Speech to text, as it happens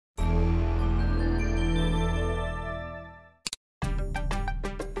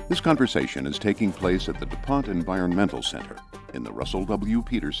This conversation is taking place at the DuPont Environmental Center in the Russell W.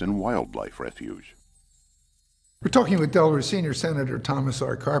 Peterson Wildlife Refuge. We're talking with Delaware Senior Senator Thomas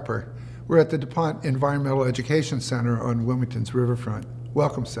R. Carper. We're at the DuPont Environmental Education Center on Wilmington's riverfront.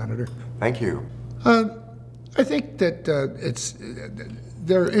 Welcome, Senator. Thank you. I think that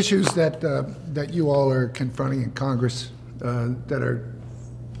there are issues that you all are confronting in Congress that are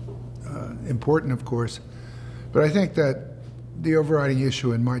important, of course. But I think that the overriding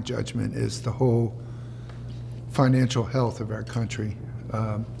issue, in my judgment, is the whole financial health of our country.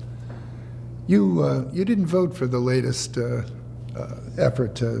 You didn't vote for the latest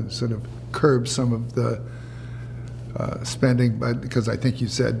effort to sort of curb some of the spending, because I think you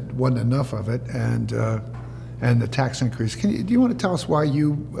said wasn't enough of it, and the tax increase. Do you want to tell us why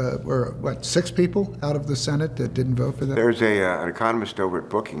you were, what, 6 people out of the Senate that didn't vote for that? There's an economist over at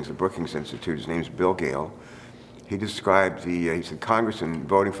Brookings, the Brookings Institute. His name's Bill Gale. He described he said Congress in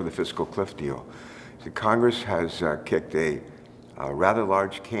voting for the fiscal cliff deal. He said Congress has kicked a rather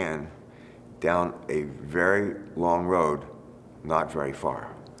large can down a very long road, not very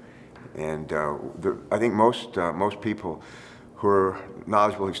far. And I think most people who are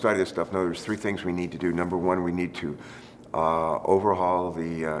knowledgeable, who study this stuff, know there's 3 things we need to do. Number 1, we need to overhaul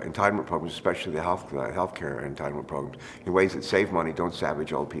the entitlement programs, especially the healthcare entitlement programs, in ways that save money, don't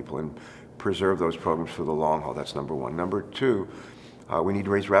savage old people, and preserve those programs for the long haul. That's number 1. Number 2, we need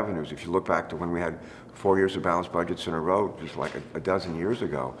to raise revenues. If you look back to when we had 4 years of balanced budgets in a row, just like a dozen years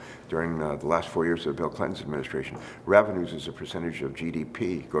ago, during the last 4 years of Bill Clinton's administration, revenues as a percentage of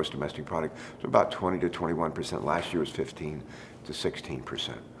GDP, gross domestic product, was about 20 to 21%. Last year was 15 to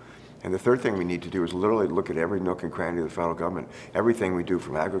 16%. And the third thing we need to do is literally look at every nook and cranny of the federal government, everything we do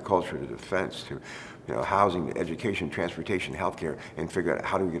from agriculture to defense to housing, to education, transportation, healthcare, and figure out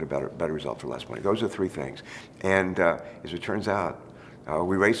how do we get a better result for less money. Those are 3 things. And as it turns out,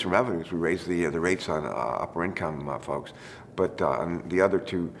 we raised some revenues. We raised the rates on upper income folks, but on the other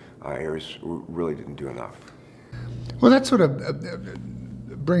 2 areas, we really didn't do enough. Well, that sort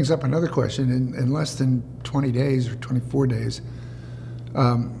of brings up another question. In less than 20 days or 24 days,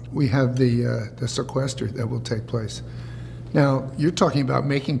 we have the sequester that will take place. Now, you're talking about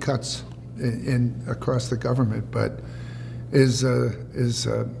making cuts across the government, but is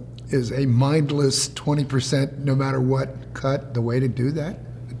a mindless 20% no matter what cut the way to do that?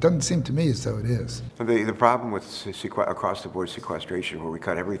 It doesn't seem to me as though it is. The problem with across the board sequestration, where we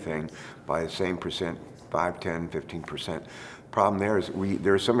cut everything by the same percent, 5, 10, 15%, problem there is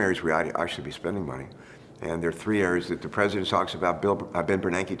there are some areas where I should be spending money. And there are 3 areas that the President talks about, Ben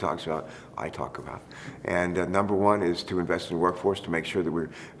Bernanke talks about, I talk about. And number 1 is to invest in the workforce, to make sure that we're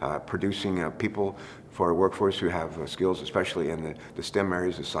producing people for our workforce who have skills, especially in the STEM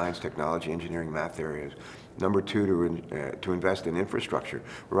areas, the science, technology, engineering, math areas. Number 2, to invest in infrastructure.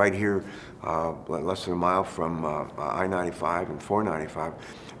 We're right here, less than a mile from I-95 and 495,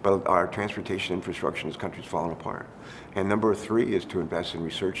 but our transportation infrastructure in this country is falling apart. And number 3 is to invest in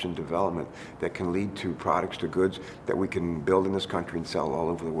research and development that can lead to products, to goods that we can build in this country and sell all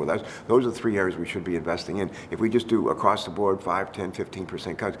over the world. Those are the 3 areas we should be investing in. If we just do across the board 5, 10,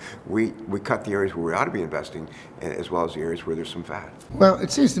 15% cuts, we cut the areas where we ought to be investing, as well as the areas where there's some fat. Well,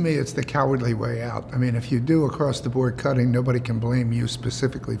 it seems to me it's the cowardly way out. I mean, if you do across the board cutting, nobody can blame you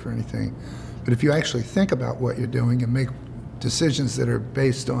specifically for anything. But if you actually think about what you're doing and make decisions that are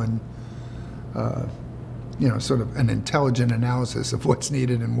based on sort of an intelligent analysis of what's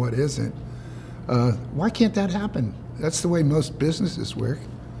needed and what isn't, why can't that happen? That's the way most businesses work.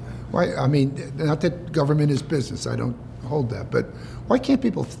 Why? I mean, not that government is business, I don't hold that, but why can't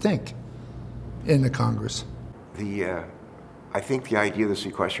people think in the Congress? I think the idea of the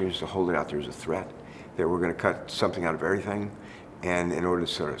sequestration is to hold it out there as a threat, that we're going to cut something out of everything, and in order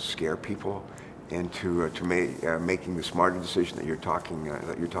to sort of scare people into making the smarter decision that you're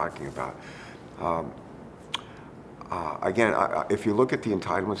talking about. Again, if you look at the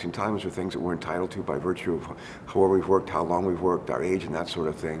entitlements are things that we're entitled to by virtue of where we've worked, how long we've worked, our age, and that sort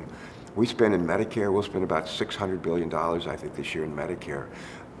of thing. We spend in Medicare, we'll spend about $600 billion, I think, this year in Medicare.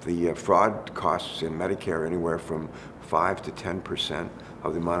 The fraud costs in Medicare anywhere from 5 to 10%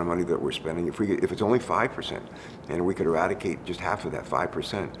 of the amount of money that we're spending. If it's only 5%, and we could eradicate just half of that,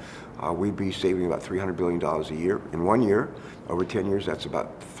 5%, we'd be saving about $300 billion a year. In 1 year, over 10 years, that's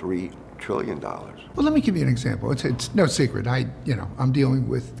about $3 trillion. Well, let me give you an example. It's no secret. I'm dealing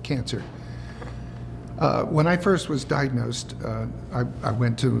with cancer. When I first was diagnosed, I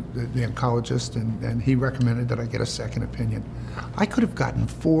went to the oncologist, and he recommended that I get a second opinion. I could have gotten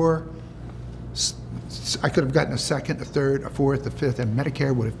a second, a third, a fourth, a fifth, and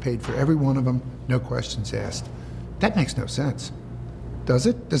Medicare would have paid for every one of them, no questions asked. That makes no sense. Does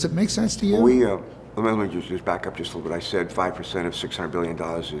it? Does it make sense to you? Let me just back up just a little bit. I said 5% of $600 billion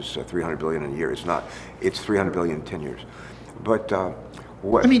is $300 billion in a year. It's not. It's $300 billion in 10 years. But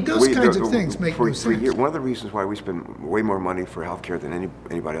what I mean, those kinds of things make no sense. One of the reasons why we spend way more money for healthcare than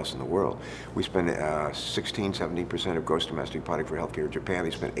anybody else in the world. We spend 17% of gross domestic product for healthcare. In Japan, they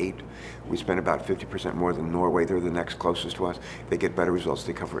spend 8%. We spend about 50% more than Norway. They're the next closest to us. They get better results.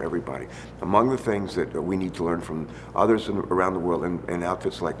 They cover everybody. Among the things that we need to learn from others around the world, and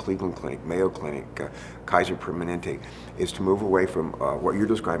outfits like Cleveland Clinic, Mayo Clinic, Kaiser Permanente, is to move away from what you're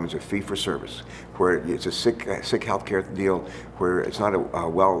describing as a fee-for-service, where it's a sick healthcare deal, where it's not a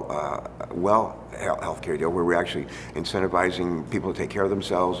well healthcare deal, where we're actually incentivizing people to take care of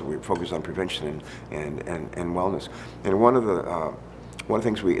themselves. We're focused on prevention and wellness. And one of the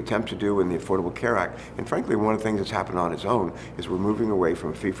things we attempt to do in the Affordable Care Act, and frankly one of the things that's happened on its own, is we're moving away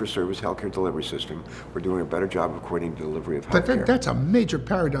from a fee-for-service healthcare delivery system. We're doing a better job of coordinating delivery of healthcare. But that's a major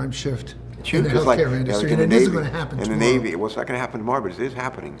paradigm shift in the healthcare industry, and it isn't going to happen tomorrow. In the Navy, well, it's not going to happen tomorrow, but it is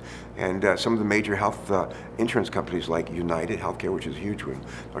happening. And some of the major health insurance companies like United Healthcare, which is a huge one,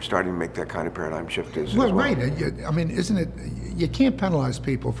 are starting to make that kind of paradigm shift as well. Right. I mean, isn't it, you can't penalize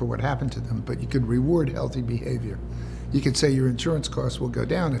people for what happened to them, but you could reward healthy behavior. You could say your insurance costs will go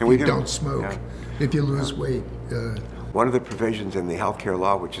down if you don't smoke, if you lose weight. One of the provisions in the healthcare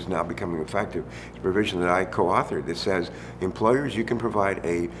law, which is now becoming effective, is a provision that I co-authored that says employers, you can provide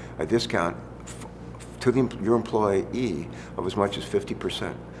a discount to your employee of as much as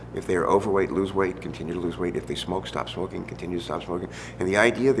 50%. If they are overweight, lose weight, continue to lose weight. If they smoke, stop smoking, continue to stop smoking. And the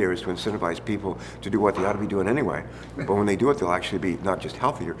idea there is to incentivize people to do what they ought to be doing anyway. But when they do it, they'll actually be not just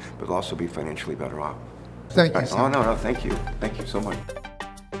healthier, but they'll also be financially better off. Thank you. Oh, no, thank you. Thank you so much.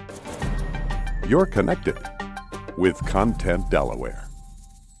 You're connected with Content Delaware.